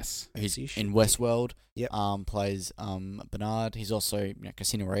 Yes. He's in Westworld. Yep. Plays Bernard. He's also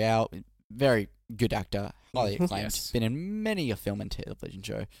Casino Royale. Very good actor. Highly acclaimed. Yes. Been in many a film and television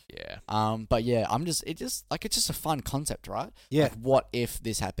show. Yeah. But yeah, it's just a fun concept, right? Yeah. Like, what if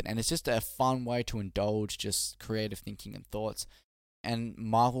this happened? And it's just a fun way to indulge just creative thinking and thoughts. And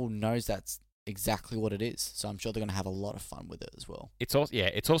Marvel knows that's exactly what it is. So I'm sure they're going to have a lot of fun with it as well. It's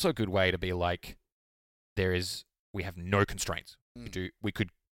also a good way to be like, we have no constraints. We could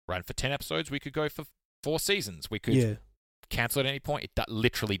run for 10 episodes. We could go for 4 seasons. We could cancel at any point. It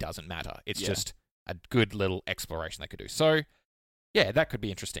literally doesn't matter. It's just a good little exploration they could do. So, yeah, that could be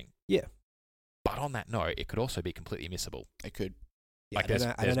interesting. Yeah. But on that note, it could also be completely missable. It could. Yeah,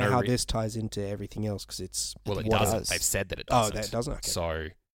 like I don't know how this ties into everything else, because it's... Well, it doesn't. They've said that it doesn't. Oh, that doesn't? Okay. So,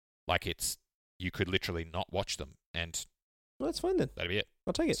 like, you could literally not watch them, and... Well, that's fine then. That'd be it.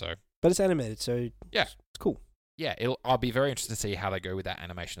 I'll take it. So, but it's animated, so it's cool. Yeah, I'll be very interested to see how they go with that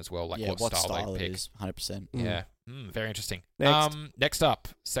animation as well, like what style they pick. 100%. Yeah, very interesting. Next up,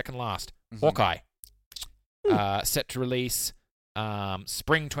 second last, Hawkeye. Set to release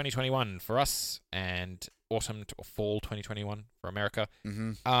spring 2021 for us, and autumn or fall 2021 for America.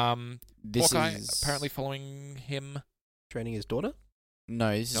 Hawkeye apparently following him. Training his daughter?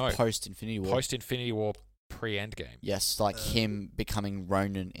 No, this is post-Infinity War. Post-Infinity War, pre-Endgame. Yes, like him becoming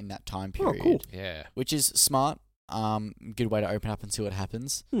Ronin in that time period. Oh, cool. Yeah. Which is smart. Good way to open up and see what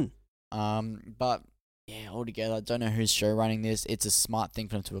happens. But yeah, altogether, I don't know who's show running this. It's a smart thing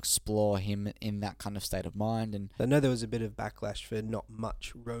for them to explore him in that kind of state of mind. And I know there was a bit of backlash for not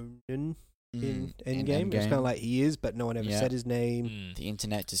much Ronin in Endgame. It's kind of like he is, but no one ever said his name. The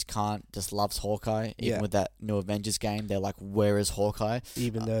internet just loves Hawkeye. Even with that new Avengers game, they're like, where is Hawkeye?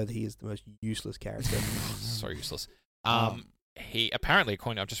 Even though he is the most useless character. So useless. He apparently,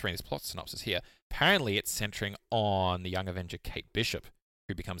 I'm just reading this plot synopsis here. Apparently, it's centering on the young Avenger Kate Bishop,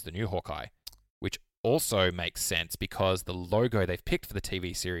 who becomes the new Hawkeye, which also makes sense because the logo they've picked for the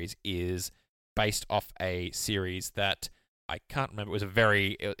TV series is based off a series that I can't remember.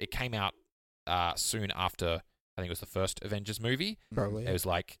 It came out soon after, I think it was the first Avengers movie. Probably. It was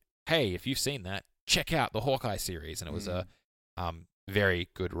like, hey, if you've seen that, check out the Hawkeye series, and it was a very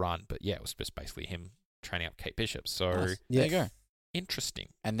good run. But yeah, it was just basically him training up Kate Bishop. So there you go. Interesting.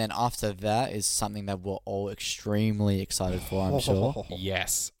 And then after that is something that we're all extremely excited for, I'm sure.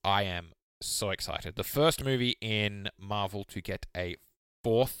 Yes, I am so excited. The first movie in Marvel to get a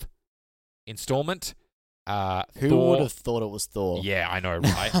 4th installment. Who would have thought it was Thor? Yeah, I know,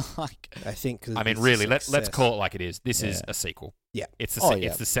 right? I think. I mean, really, let's call it like it is. This is a sequel. Yeah, it's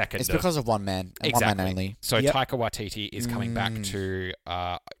the second. It's because of one man, and one man only. So Taika Waititi is coming back to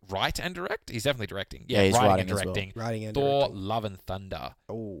write and direct. He's definitely directing. Yeah, he's writing and directing. Writing and Thor: directing. Love and Thunder.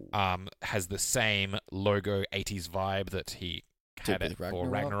 Oh, has the same logo 80s vibe that he had it for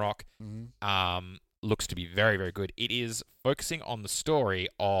Ragnarok. Looks to be very, very good. It is focusing on the story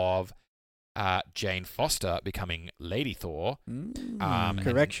of Jane Foster becoming Lady Thor.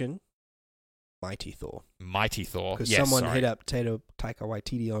 Correction. Mighty Thor. Mighty Thor. Because Yes, someone sorry. hit up Taika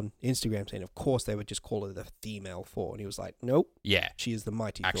Waititi on Instagram saying, of course they would just call her the female Thor. And he was like, nope, Yeah. she is the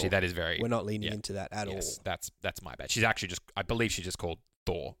Mighty Actually, Thor. that is very... We're not leaning yeah. into that at Yes, all. that's my bad. She's actually just... I believe she's just called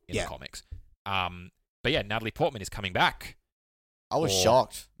Thor in Yeah. the comics. But yeah, Natalie Portman is coming back. I was Or-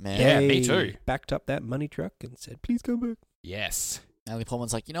 shocked, man. Yeah, They me too. Backed up that money truck and said, please come back. Yes. Natalie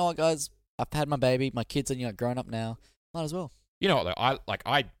Portman's like, you know what, guys? I've had my baby. My kids are grown up now. Might as well. You know what, though?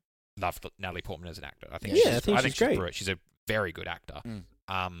 I love Natalie Portman as an actor. I think Yeah, I think she's great. brilliant. She's a very good actor.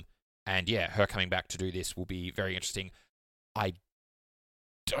 And yeah, her coming back to do this will be very interesting. I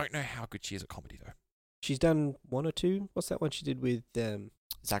don't know how good she is at comedy, though. She's done one or two. What's that one she did with...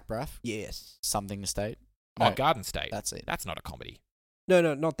 Zach Braff. Yes. Something to state. Oh, No, Garden State. that's it. That's not a comedy.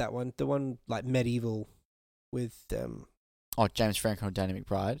 No, not that one. The one like medieval with... Oh, James Franco and Danny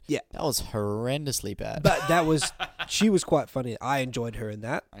McBride. Yeah. That was horrendously bad. But that was... she was quite funny. I enjoyed her in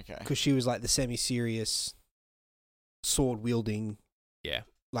that. Okay. Because she was like the semi-serious sword-wielding Yeah.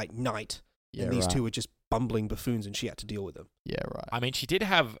 like knight. Yeah, And these right. two were just bumbling buffoons and she had to deal with them. Yeah, right. I mean, she did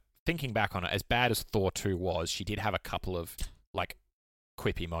have, thinking back on it, as bad as Thor 2 was, she did have a couple of, like,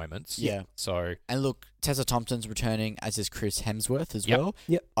 quippy moments. Yeah. So, And look, Tessa Thompson's returning, as is Chris Hemsworth as Yep. well.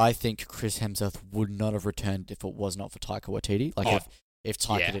 Yep. I think Chris Hemsworth would not have returned if it was not for Taika Waititi. Like, Oh, if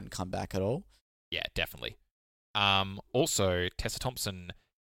Taika yeah. didn't come back at all. yeah, definitely. Also, Tessa Thompson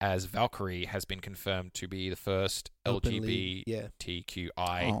as Valkyrie has been confirmed to be the first Openly, LGBTQI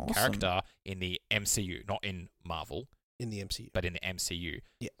Oh, awesome. character in the MCU, not in Marvel, in the MCU. but in the MCU.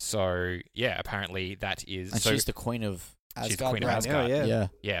 Yeah. So, yeah, apparently that is... And so she's the queen of Asgard. she's the queen of Right Asgard. now, yeah. Yeah.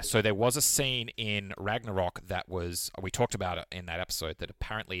 Yeah, so there was a scene in Ragnarok that was... We talked about it in that episode, that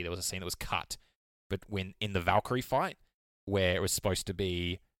apparently there was a scene that was cut, but when in the Valkyrie fight, where it was supposed to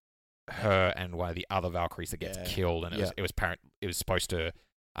be her and one of the other Valkyries that gets Yeah. killed, and it was supposed to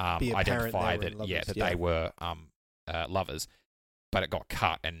Be apparent identify they were that lovers, that yeah. they were lovers, but it got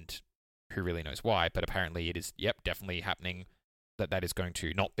cut, and who really knows why? But apparently it is definitely happening. That is going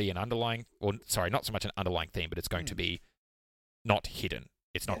to not be an underlying, or sorry, not so much an underlying theme, but it's going to be not hidden.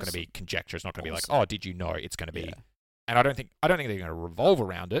 It's not going to be conjecture. It's not going to be like, oh, did you know? It's going to be, Yeah. and I don't think they're going to revolve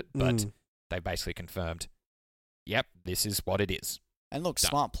around it, but Mm. they basically confirmed, yep, this is what it is. And look, Done.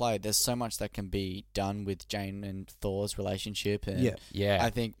 smart play. There's so much that can be done with Jane and Thor's relationship. And Yeah. Yeah, I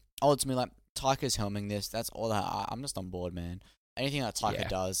think ultimately, like, Taika's helming this. That's all that I'm just on board, man. Anything that Taika Yeah.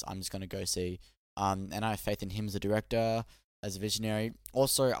 does, I'm just going to go see. And I have faith in him as a director, as a visionary.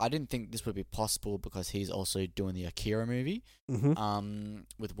 Also, I didn't think this would be possible because he's also doing the Akira movie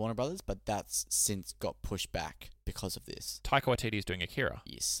with Warner Brothers, but that's since got pushed back because of this. Taika Waititi is doing Akira,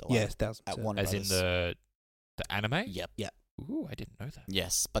 Yes. Yes, that's At Warner as in Brothers. the anime. Yep. Ooh, I didn't know that.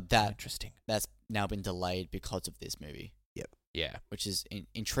 Yes, but Interesting. that's now been delayed because of this movie, Yeah, which is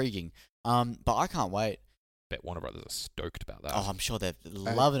intriguing. But I can't wait. bet Warner Brothers are stoked about that. Oh, I'm sure they're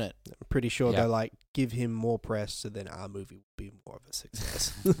loving it. I'm pretty sure Yeah. they'll like give him more press, so then our movie will be more of a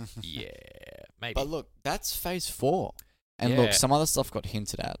success. Yeah, maybe. But look, that's phase 4. And Yeah. look, some other stuff got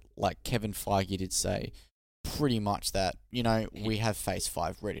hinted at. Like Kevin Feige did say pretty much that, we have phase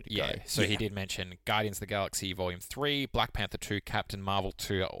 5 ready to Yeah, go. so he did mention Guardians of the Galaxy Volume 3, Black Panther 2, Captain Marvel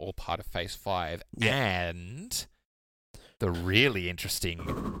 2 are all part of Phase 5. Yeah. And the really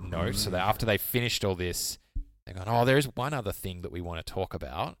interesting note, so that after they finished all this, they're going, oh, there's one other thing that we want to talk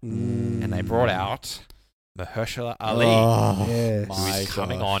about. And they brought out Mahershala Ali, Oh, Yes. who my is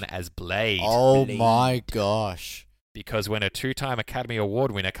coming gosh. on as Blade. Oh Blade. my gosh. Because when a 2-time Academy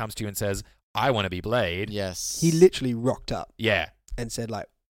Award winner comes to you and says, I want to be Blade, Yes. He literally rocked up yeah, and said like,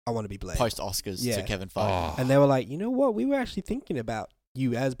 "I want to be Blade." Post Oscars Yeah. to Kevin Feige. Oh. And they were like, "You know what? We were actually thinking about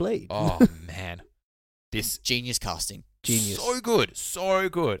you as Blade." oh man, this Genius casting. Genius. so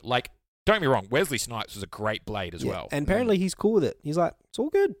good. Like, don't get me wrong, Wesley Snipes was a great Blade as Yeah. well. And apparently he's cool with it. He's like, "It's all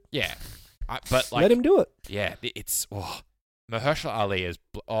good. Yeah, but like, Let him do it." yeah, it's Mahershala Ali is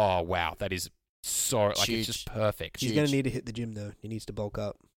oh wow, that is so like Huge. it's just perfect. He's Huge. gonna need to hit the gym though. He needs to bulk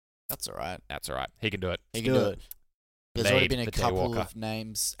up. That's all right. That's all right. He can do it. He Let's can do do it. it. There's already Blade, been a the couple Daywalker. of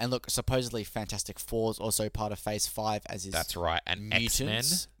names. And look, supposedly Fantastic Four is also part of Phase 5, as is That's right. And X-Men.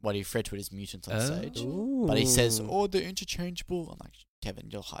 mutants. What he referred to it as mutants on stage. Ooh. But he says, oh, they're interchangeable. I'm like, Kevin,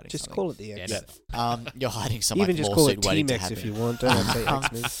 you're hiding just something. call it the Yeah, X. no, You're hiding some Even like, just call it lawsuit waiting to Team-X if happen. you want. Don't say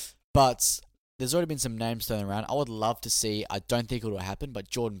X-Men. But there's already been some names thrown around. I would love to see, I don't think it will happen, but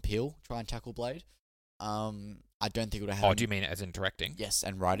Jordan Peele try and tackle Blade. I don't think it would happen. Oh, do you mean as in directing? Yes,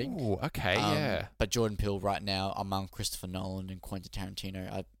 and writing. Ooh, okay, yeah. But Jordan Peele right now, among Christopher Nolan and Quentin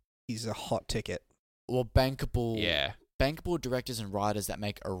Tarantino, He's a hot ticket. bankable. Yeah. bankable directors and writers that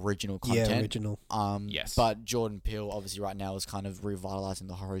make original content. Yeah, original. Yes. But Jordan Peele, obviously, right now is kind of revitalizing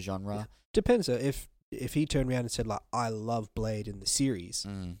the horror genre. Depends. If he turned around and said like, "I love Blade in the series,"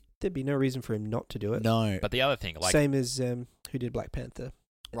 there'd be no reason for him not to do it. No. But the other thing, like same as who did Black Panther?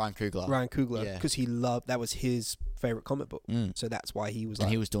 Ryan Coogler. Ryan Coogler, Yeah. because that was his favorite comic book, so that's why he was And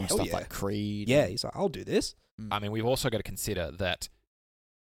like, he was doing hell stuff yeah. like Creed. Yeah, he's like, I'll do this. I mean, we've also got to consider that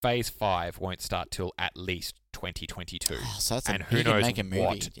Phase 5 won't start till at least 2022. So that's and he who can knows make a movie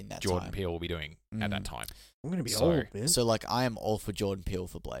what in that Jordan time. Peele will be doing at that time. I'm gonna be So- old, man. So, like, I am all for Jordan Peele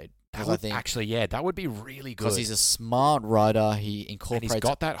for Blade. That Because would, I think... actually, yeah, that would be really good. Because he's a smart writer. He and incorporates... he's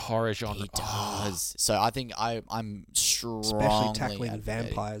got that horror genre. He does. So I think I'm strongly Especially tackling advocating.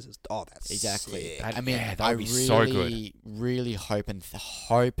 vampires. That's Exactly. sick. That- I mean, yeah, that I would be really, so good. really hope and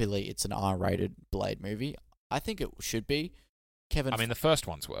hopefully it's an R-rated Blade movie. I think it should be. Kevin. I mean, the first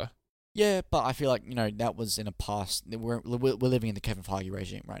ones were. yeah, but I feel like that was in a past. We're living in the Kevin Feige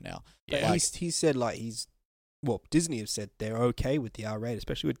regime right now. But Yeah. he said like Disney have said they're okay with the R-rated,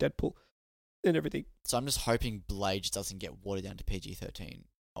 especially with Deadpool and everything. So I'm just hoping Blade just doesn't get watered down to PG-13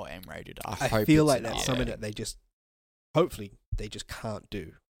 or M-rated. I hope feel it's like an that's R. something that hopefully they just can't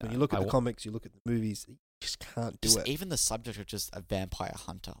do. When you look at the comics, you look at the movies, you just can't do Just it. even the subject of just a vampire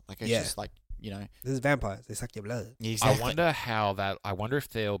hunter. Like, it's Yeah. just like, There's vampires. They suck your blood. exactly. I wonder if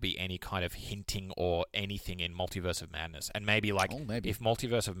there'll be any kind of hinting or anything in Multiverse of Madness, and maybe like maybe. if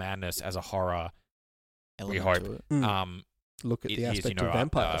Multiverse of Madness as a horror, Element hope. to it. Look at it the is, aspect you know, of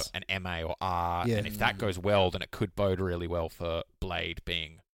vampires. an MA or R, Yeah. and if that goes well, then it could bode really well for Blade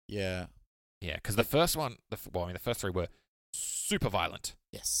being Yeah. because the first one, the first three were super violent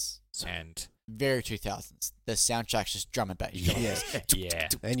Yes. So and very 2000s. The soundtrack's just drum and bass. yeah,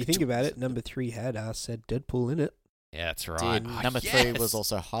 And you think about it, number 3 had said Deadpool in it. yeah, that's right. Did. Oh, Number 3 yes! was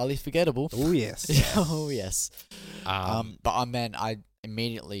also highly forgettable. Oh yes. Oh yes. But man, I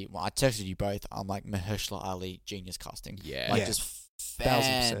texted you both. I'm like Mahershala Ali, genius casting. Yeah. Like Yeah. just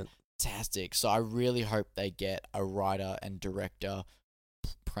 1000%. fantastic. So I really hope they get a writer and director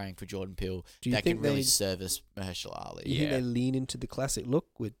praying for Jordan Peele Do you that think can really they- service Mahershala Ali. You think Yeah. they lean into the classic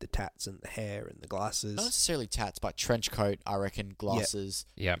look with the tats and the hair and the glasses? Not necessarily tats, but trench coat. I reckon glasses,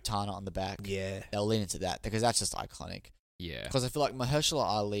 Yeah, katana on the back. Yeah. They'll lean into that because that's just iconic. yeah. Because I feel like Mahershala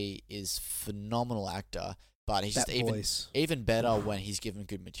Ali is phenomenal actor, but he's That just voice. even better when he's given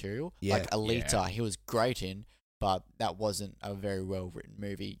good material. Yeah. Like Alita, Yeah. he was great in, but that wasn't a very well written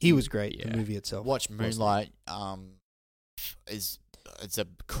movie. He was great. Yeah. The movie itself. Watch wasn't. Moonlight. It's a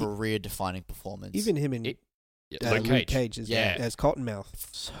career defining performance. Even him in It- Yeah, Luke Luke Cage. Cage as, Yeah. as Cottonmouth.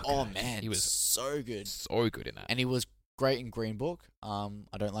 So oh good. man, He was so good, so good in that. and he was great in Green Book. I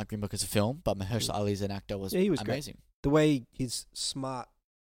don't like Green Book as a film, but Mahershala Ali as an actor was, Yeah, he was great. amazing. The way his smart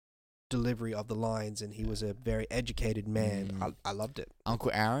delivery of the lines, and he was a very educated man. I loved it.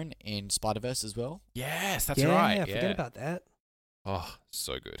 Uncle Aaron in Spider-Verse as well. Yes, that's yeah, right. I forget Yeah. about that. Oh,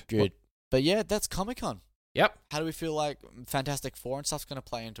 so good. Good. But yeah, that's Comic-Con. Yep. How do we feel like Fantastic Four and stuff's going to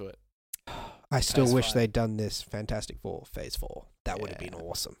play into it? I still Phase wish 5. they'd done this Fantastic Four Phase 4. That would have been Yeah.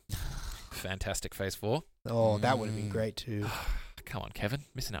 awesome. Fantastic Phase 4. Oh, that would have been Mm. great too. Come on, Kevin.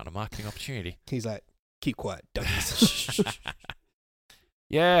 Missing out on a marketing opportunity. He's like, keep quiet, dummies.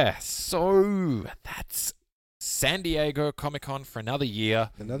 Yeah, so that's San Diego Comic-Con for another year.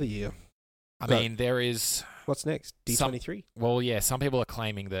 Another year. I But- mean, there is... What's next? D23? Well, yeah, some people are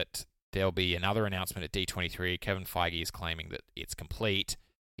claiming that there'll be another announcement at D23. Kevin Feige is claiming that it's complete.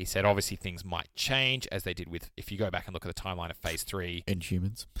 He said obviously things might change, as they did with... If you go back and look at the timeline of Phase 3,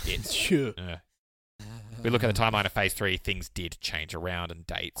 Inhumans. it's... Sure. we look at the timeline of Phase 3, things did change around and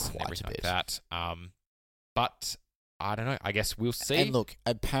dates and Quite a everything like bit. that. But I don't know. I guess we'll see. And look,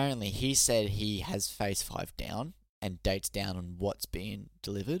 apparently he said he has Phase 5 down and dates down on what's being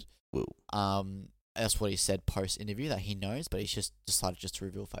delivered. Whoa. That's what he said post-interview, that he knows, but he's just decided just to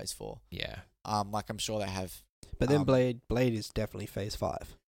reveal Phase 4. Yeah. Like I'm sure they have... But then Um, Blade is definitely Phase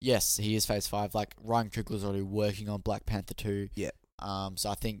 5. Yes, he is Phase 5. Like, Ryan Coogler's already working on Black Panther 2. Yeah. So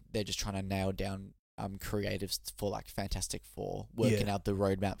I think they're just trying to nail down creatives for, like, Fantastic Four, working out the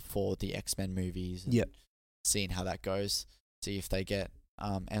roadmap for the X-Men movies. And Yep. seeing how that goes. See if they get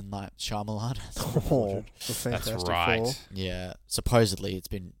M. Night Shyamalan. Oh, the Fantastic That's right. Four. Yeah. Supposedly, it's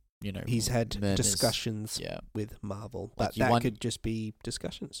been, He's had murmurs. discussions Yeah. with Marvel, Like but you that want- could just be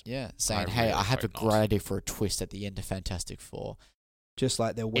discussions. Yeah. Saying, I hey, really I have a hope great not. idea for a twist at the end of Fantastic Four. Just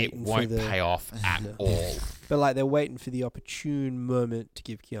like they're It waiting for won't the, pay off at No. all. but like they're waiting for the opportune moment to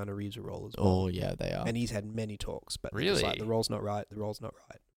give Keanu Reeves a role as well. Oh, yeah, they are. And he's had many talks, but it's like Really? the role's not right. The role's not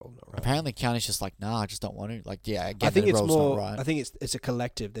right. The role's not right. Apparently, Keanu's just like, nah, I just don't want to. Like, yeah, again, I think the it's role's more. not right. I think it's a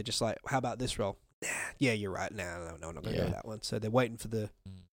collective. They're just like, how about this role? Yeah, you're right. No, I'm not going to go Yeah. with that one. So they're waiting for the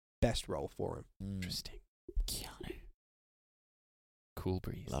Mm. best role for him. Interesting. Keanu. Cool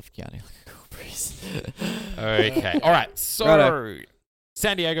breeze. Love Keanu like a cool breeze. Okay. All right. So, Righto.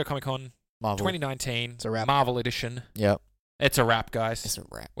 San Diego Comic Con Marvel. 2019. It's a wrap. Marvel edition. Yep. It's a wrap, guys. It's a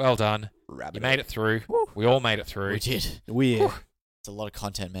wrap. Well done. Wrap You it made up. it through. Woo. We all made it through. We did. Weird. It's a lot of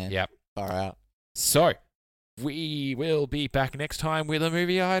content, man. Yep. Far out. So, we will be back next time with a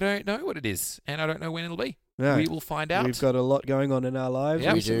movie I don't know what it is, and I don't know when it'll be. No, We will find out. we've got a lot going on in our lives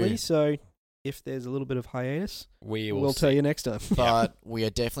Yep. We recently, do. so if there's a little bit of hiatus, We will we'll tell you next time. But we are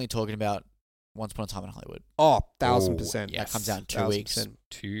definitely talking about Once Upon a Time in Hollywood. Oh, 1,000%. Oh, yes. That comes out in 2 weeks. 1,000%.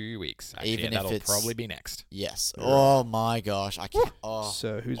 2 weeks. Actually, Even and if that'll it's- probably be next. Yes. Right. Oh my gosh. I can't. Oh.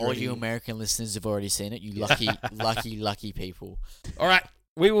 So who's All ready? you American listeners have already seen it. You lucky, lucky people. All right.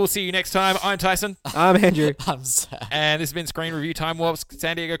 We will see you next time. I'm Tyson, I'm Andrew. I'm sad. and this has been Screen Review Time Warps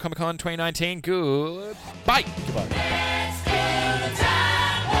San Diego Comic Con 2019. Goodbye. Goodbye.